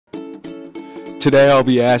Today I'll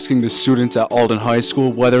be asking the students at Alden High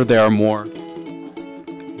School whether there are more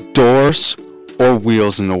doors or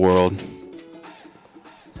wheels in the world.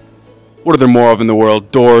 What are there more of in the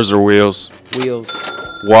world, doors or wheels? Wheels.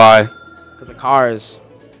 Why? Because of cars.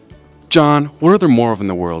 John, what are there more of in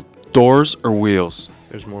the world, doors or wheels?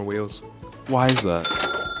 There's more wheels. Why is that?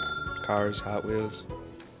 Cars, Hot Wheels.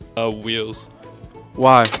 Wheels.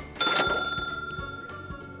 Why?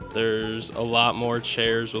 There's a lot more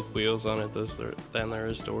chairs with wheels on it than there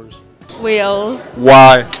is doors. Wheels,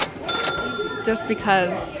 Why? just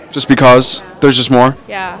because. Just because? There's just more?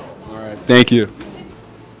 Yeah. Alright, thank you.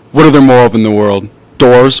 What are there more of in the world,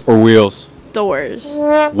 doors or wheels? Doors.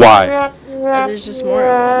 Why? There's just more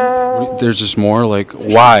of There's just more? Like,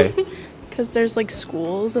 why? them. Because there's like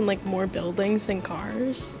schools and like more buildings than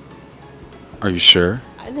cars. Are you sure?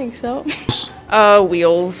 I think so.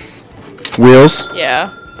 Wheels. Wheels?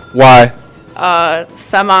 Yeah. Why?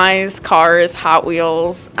 Semis, cars, Hot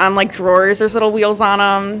Wheels. On like drawers, there's little wheels on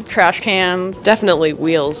them. Trash cans. Definitely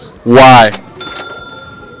wheels. Why?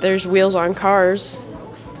 There's wheels on cars.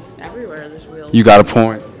 Everywhere there's wheels. You got a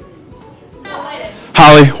point.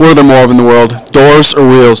 Holly, what are there more of in the world, doors or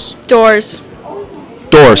wheels? Doors.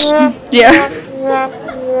 Doors. Yeah.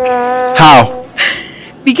 How?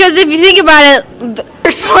 Because if you think about it,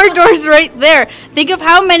 there's more doors right there. Think of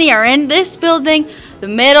how many are in this building, the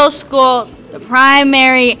middle school, the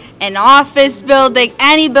primary, an office building,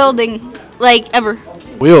 any building, like ever.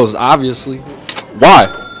 Wheels, obviously.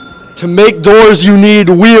 Why? To make doors, you need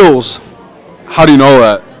wheels. How do you know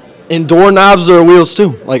that? And doorknobs are wheels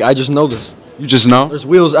too. Like, I just know this. You just know? There's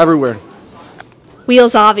wheels everywhere.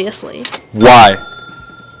 Wheels, obviously. Why?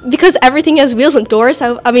 Because everything has wheels and doors.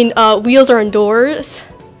 Wheels are in doors.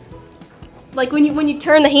 Like when you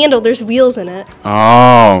turn the handle, there's wheels in it.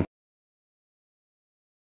 Oh.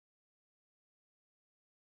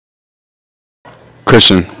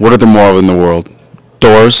 Christian, what are there more of in the world,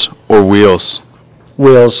 doors or wheels?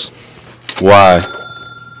 Wheels. Why?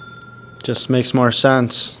 Just makes more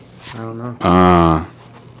sense. I don't know.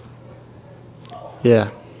 Yeah.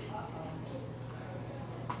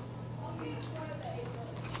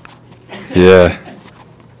 Yeah.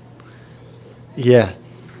 Yeah.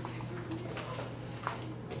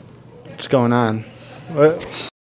 What's going on? What?